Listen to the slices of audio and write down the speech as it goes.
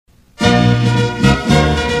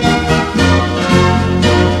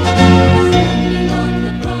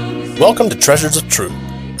Welcome to Treasures of Truth,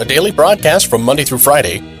 a daily broadcast from Monday through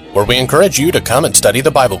Friday, where we encourage you to come and study the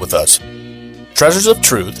Bible with us. Treasures of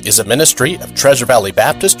Truth is a ministry of Treasure Valley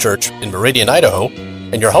Baptist Church in Meridian, Idaho,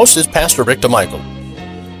 and your host is Pastor Rick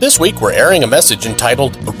DeMichael. This week we're airing a message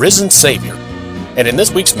entitled The Risen Savior, and in this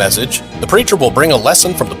week's message, the preacher will bring a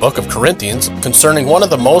lesson from the book of Corinthians concerning one of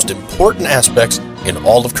the most important aspects in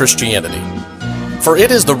all of Christianity. For it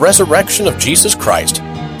is the resurrection of Jesus Christ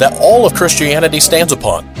that all of Christianity stands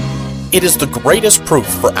upon. It is the greatest proof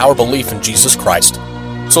for our belief in Jesus Christ.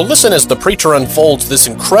 So listen as the preacher unfolds this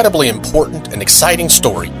incredibly important and exciting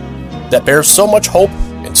story that bears so much hope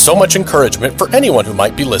and so much encouragement for anyone who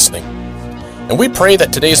might be listening. And we pray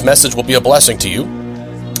that today's message will be a blessing to you.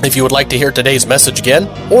 If you would like to hear today's message again,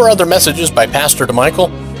 or other messages by Pastor DeMichael,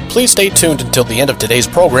 please stay tuned until the end of today's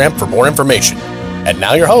program for more information. And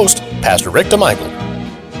now your host, Pastor Rick DeMichael.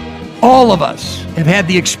 All of us have had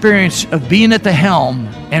the experience of being at the helm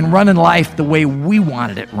and running life the way we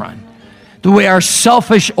wanted it run. The way our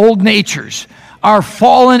selfish old natures, our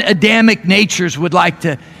fallen Adamic natures would like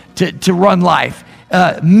to run life.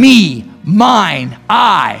 Me, mine,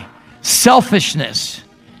 I, selfishness,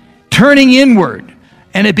 turning inward,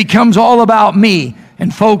 and it becomes all about me.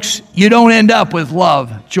 And folks, you don't end up with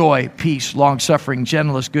love, joy, peace, long-suffering,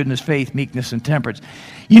 gentleness, goodness, faith, meekness, and temperance.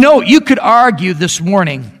 You know, you could argue this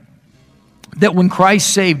morning that when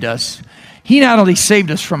Christ saved us, He not only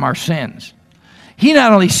saved us from our sins, He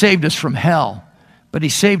not only saved us from hell, but He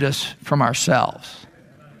saved us from ourselves.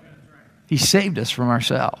 He saved us from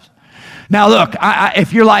ourselves. Now look,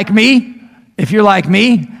 if you're like me,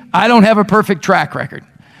 I don't have a perfect track record.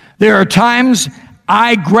 There are times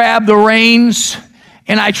I grab the reins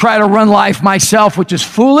and I try to run life myself, which is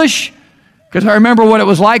foolish, because I remember what it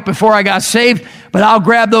was like before I got saved, but I'll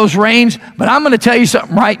grab those reins. But I'm going to tell you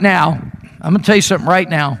something right now.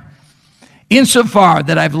 Insofar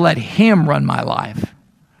that I've let Him run my life,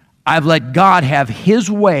 I've let God have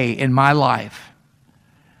His way in my life,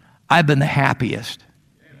 I've been the happiest.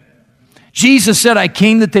 Jesus said, I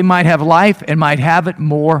came that they might have life and might have it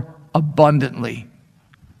more abundantly.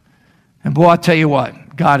 And boy, I'll tell you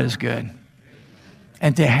what, God is good.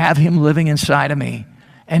 And to have Him living inside of me,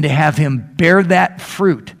 and to have Him bear that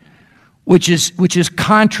fruit, which is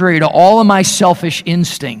contrary to all of my selfish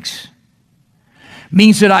instincts,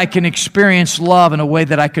 means that I can experience love in a way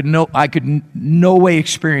that I could no way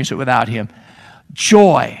experience it without Him.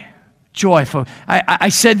 Joyful. I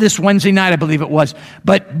said this Wednesday night, I believe it was,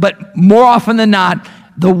 but more often than not,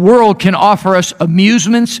 the world can offer us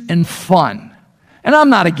amusements and fun. And I'm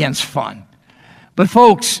not against fun. But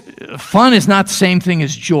folks, fun is not the same thing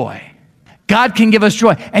as joy. God can give us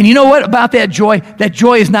joy. And you know what about that joy? That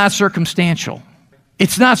joy is not circumstantial.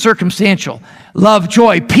 It's not circumstantial. Love,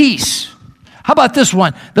 joy, peace. How about this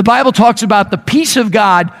one? The Bible talks about the peace of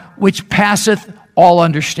God which passeth all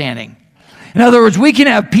understanding. In other words, we can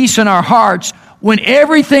have peace in our hearts when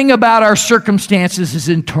everything about our circumstances is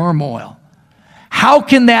in turmoil. How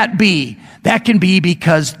can that be? That can be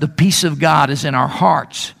because the peace of God is in our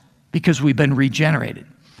hearts, because we've been regenerated.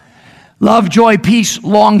 Love, joy, peace,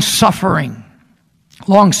 long-suffering.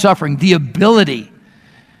 Long-suffering, the ability,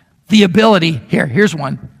 here's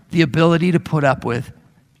one, the ability to put up with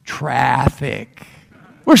traffic.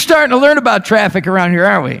 We're starting to learn about traffic around here,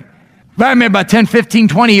 aren't we? I remember about 10, 15,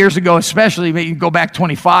 20 years ago, especially, you can go back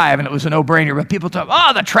 25, and it was a no-brainer, but people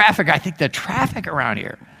talk, the traffic. I think the traffic around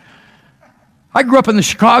here. I grew up in the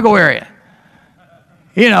Chicago area.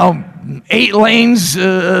 8 lanes,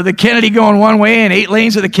 the Kennedy going one way, and 8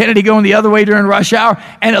 lanes of the Kennedy going the other way during rush hour,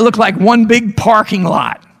 and it looked like one big parking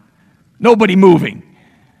lot. Nobody moving.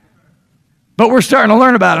 But we're starting to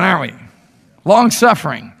learn about it, aren't we?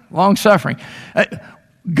 Long-suffering.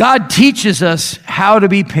 God teaches us how to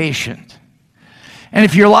be patient. And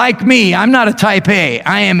if you're like me, I'm not a type A.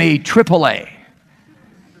 I am a triple A.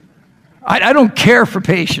 I don't care for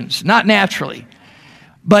patience, not naturally.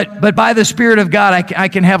 But by the Spirit of God, I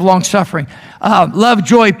can have long-suffering. Love,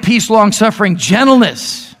 joy, peace, long-suffering,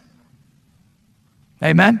 gentleness.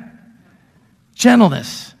 Amen?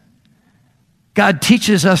 Gentleness. God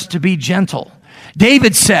teaches us to be gentle.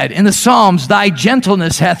 David said in the Psalms, thy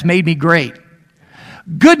gentleness hath made me great.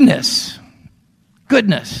 Goodness. We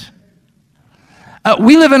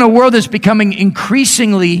live in a world that's becoming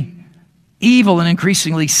increasingly evil and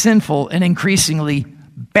increasingly sinful and increasingly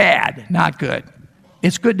bad, not good.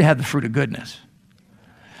 It's good to have the fruit of goodness.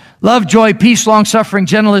 Love, joy, peace, long-suffering,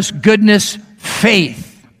 gentleness, goodness,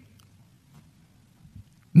 faith,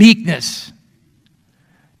 meekness,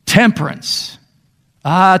 temperance.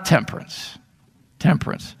 Temperance.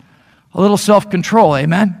 A little self-control,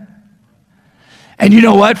 amen? And you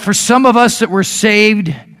know what? For some of us that were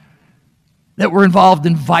saved that were involved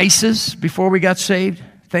in vices before we got saved.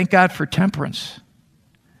 Thank God for temperance.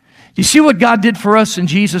 Do you see what God did for us in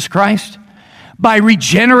Jesus Christ? By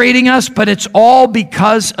regenerating us, but it's all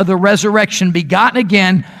because of the resurrection, begotten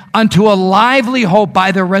again unto a lively hope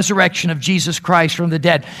by the resurrection of Jesus Christ from the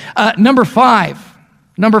dead. Number five,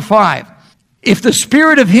 if the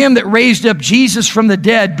spirit of him that raised up Jesus from the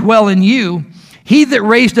dead dwell in you, he that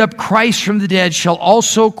raised up Christ from the dead shall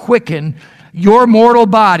also quicken your mortal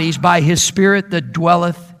bodies by his spirit that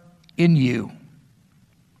dwelleth in you.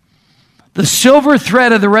 The silver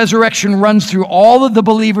thread of the resurrection runs through all of the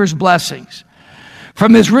believer's blessings,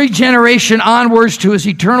 from his regeneration onwards to his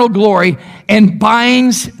eternal glory, and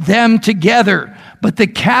binds them together. But the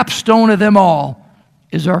capstone of them all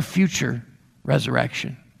is our future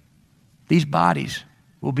resurrection. These bodies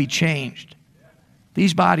will be changed.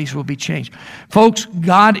 These bodies will be changed. Folks,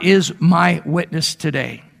 God is my witness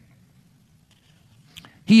today.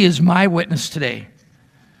 He is my witness today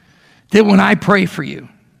that when I pray for you,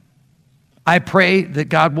 I pray that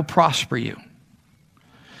God will prosper you.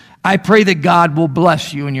 I pray that God will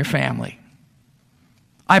bless you and your family.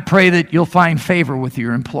 I pray that you'll find favor with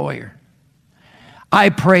your employer. I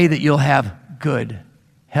pray that you'll have good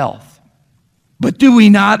health. But do we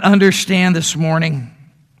not understand this morning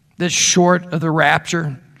that short of the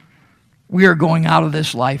rapture, we are going out of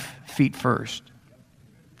this life feet first?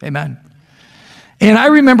 Amen. And I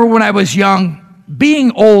remember when I was young,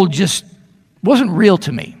 being old just wasn't real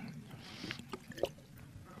to me.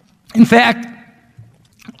 In fact,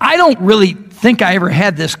 I don't really think I ever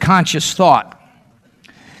had this conscious thought.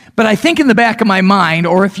 But I think in the back of my mind,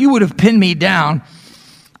 or if you would have pinned me down,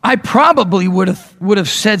 I probably would have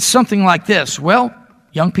said something like this: well,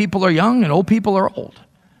 young people are young and old people are old.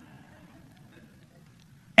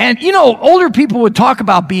 And, you know, older people would talk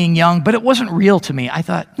about being young, but it wasn't real to me. I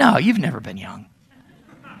thought, no, you've never been young.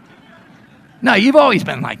 No, you've always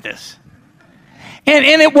been like this. And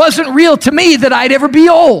it wasn't real to me that I'd ever be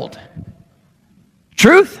old.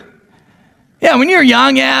 Truth? Yeah, when you're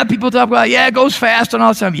young, yeah, people talk about, yeah, it goes fast and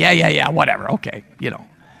all that stuff. Yeah, whatever, okay, you know.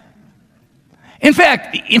 In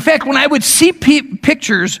fact, when I would see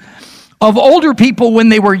pictures of older people when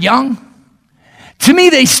they were young, to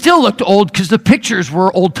me, they still looked old because the pictures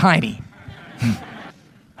were old-timey.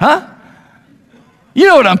 Huh? You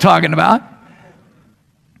know what I'm talking about.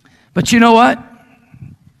 But you know what?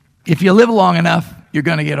 If you live long enough, you're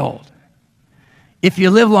going to get old. If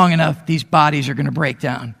you live long enough, these bodies are going to break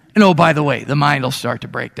down. And oh, by the way, the mind will start to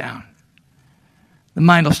break down. The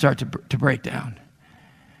mind will start to break down.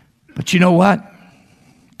 But you know what?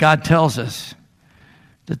 God tells us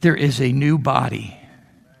that there is a new body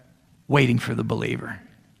waiting for the believer.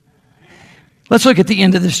 Let's look at the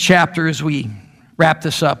end of this chapter as we wrap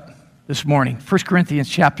this up this morning. 1 Corinthians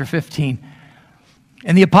chapter 15.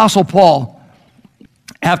 And the Apostle Paul,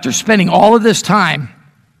 after spending all of this time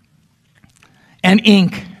and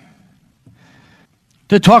ink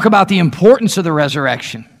to talk about the importance of the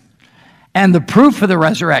resurrection and the proof of the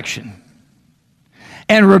resurrection,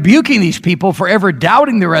 and rebuking these people for ever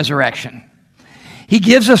doubting the resurrection, he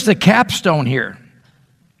gives us the capstone here.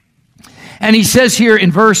 And he says here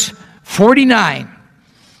in verse 49,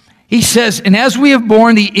 he says, and as we have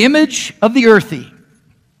borne the image of the earthy,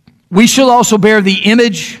 we shall also bear the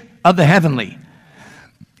image of the heavenly.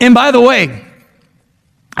 And by the way,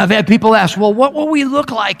 I've had people ask, well, what will we look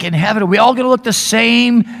like in heaven? Are we all going to look the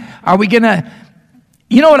same? Are we going to,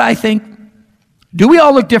 you know what I think? Do we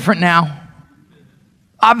all look different now?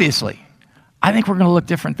 Obviously. I think we're going to look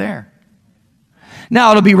different there.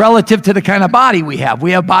 Now, it'll be relative to the kind of body we have.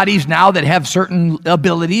 We have bodies now that have certain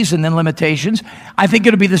abilities and then limitations. I think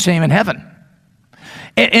it'll be the same in heaven.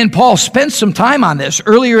 And Paul spent some time on this.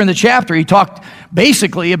 Earlier in the chapter, he talked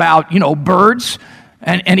basically about, birds,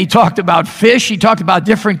 and he talked about fish. He talked about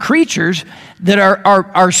different creatures that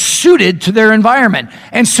are suited to their environment.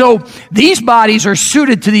 And so these bodies are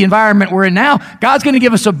suited to the environment we're in now. God's going to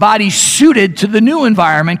give us a body suited to the new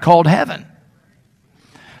environment called heaven.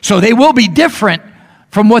 So they will be different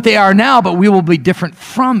from what they are now, but we will be different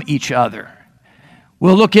from each other.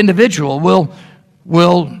 We'll look individual. We'll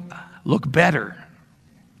look better.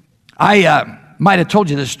 I might have told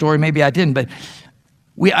you this story, maybe I didn't, but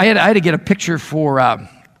I had to get a picture for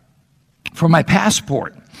my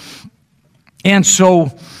passport. And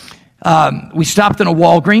so we stopped in a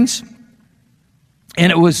Walgreens,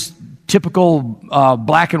 and it was typical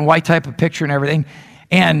black and white type of picture and everything.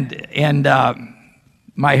 And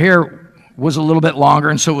my hair was a little bit longer,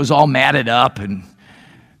 and so it was all matted up, and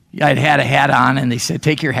I'd had a hat on, and they said,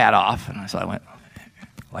 take your hat off. And so I went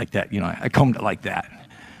like that, I combed it like that.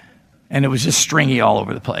 And it was just stringy all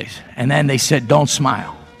over the place. And then they said, don't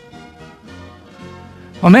smile.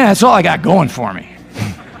 Well, man, that's all I got going for me.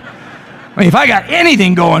 I mean, if I got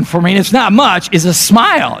anything going for me, and it's not much, is a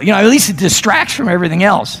smile. At least it distracts from everything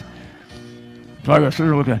else. So I got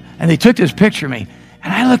to look at, and they took this picture of me,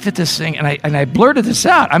 and I looked at this thing, and I blurted this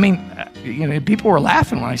out. I mean, people were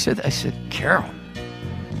laughing when I said, Carol,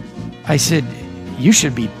 I said, you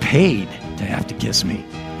should be paid to have to kiss me.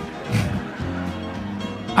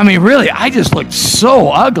 I mean, really, I just looked so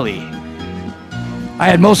ugly. I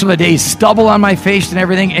had most of the day stubble on my face and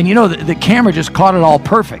everything, and the camera just caught it all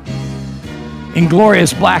perfect in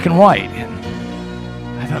glorious black and white.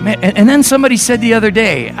 And I thought, man, and then somebody said the other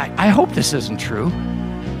day, I hope this isn't true,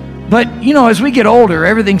 but as we get older,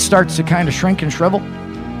 everything starts to kind of shrink and shrivel.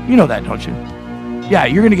 You know that, don't you? Yeah,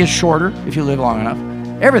 you're going to get shorter if you live long enough.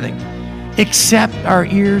 Everything, except our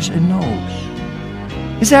ears and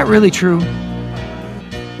nose. Is that really true?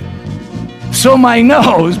 So my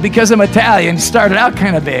nose, because I'm Italian, started out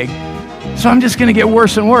kind of big, so I'm just going to get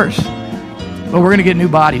worse and worse. But we're going to get new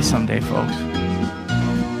bodies someday, folks.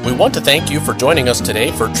 We want to thank you for joining us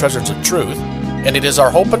today for Treasures of Truth, and it is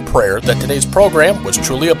our hope and prayer that today's program was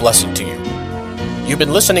truly a blessing to you. You've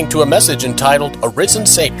been listening to a message entitled A Risen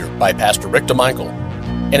Savior by Pastor Rick DeMichael.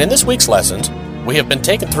 And in this week's lessons, we have been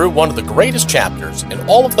taken through one of the greatest chapters in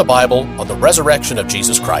all of the Bible on the resurrection of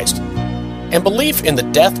Jesus Christ. And belief in the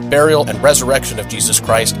death, burial, and resurrection of Jesus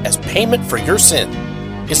Christ as payment for your sin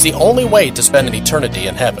is the only way to spend an eternity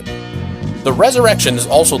in heaven. The resurrection is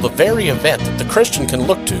also the very event that the Christian can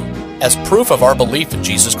look to as proof of our belief in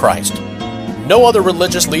Jesus Christ. No other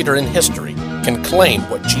religious leader in history can claim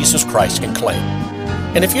what Jesus Christ can claim.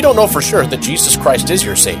 And if you don't know for sure that Jesus Christ is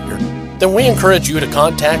your Savior, then we encourage you to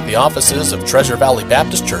contact the offices of Treasure Valley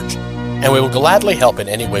Baptist Church, and we will gladly help in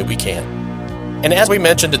any way we can. And as we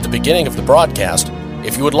mentioned at the beginning of the broadcast,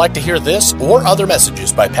 if you would like to hear this or other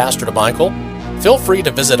messages by Pastor DeMichael, feel free to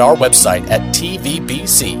visit our website at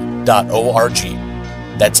tvbc.org.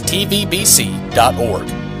 That's tvbc.org.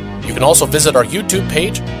 You can also visit our YouTube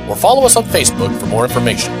page or follow us on Facebook for more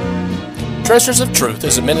information. Treasures of Truth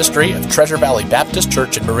is a ministry of Treasure Valley Baptist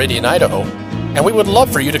Church in Meridian, Idaho, and we would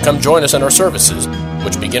love for you to come join us in our services,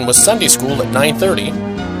 which begin with Sunday school at 9:30,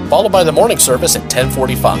 followed by the morning service at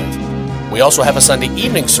 10:45. We also have a Sunday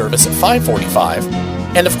evening service at 5:45,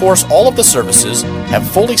 and of course all of the services have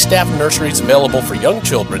fully staffed nurseries available for young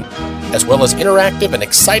children, as well as interactive and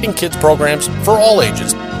exciting kids programs for all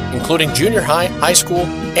ages, including junior high, high school,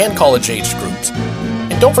 and college age groups.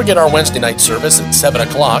 And don't forget our Wednesday night service at 7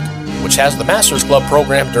 o'clock, which has the Master's Club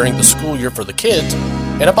program during the school year for the kids,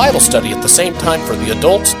 and a Bible study at the same time for the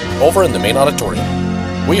adults over in the main auditorium.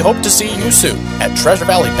 We hope to see you soon at Treasure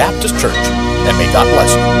Valley Baptist Church, and may God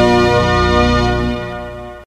bless you.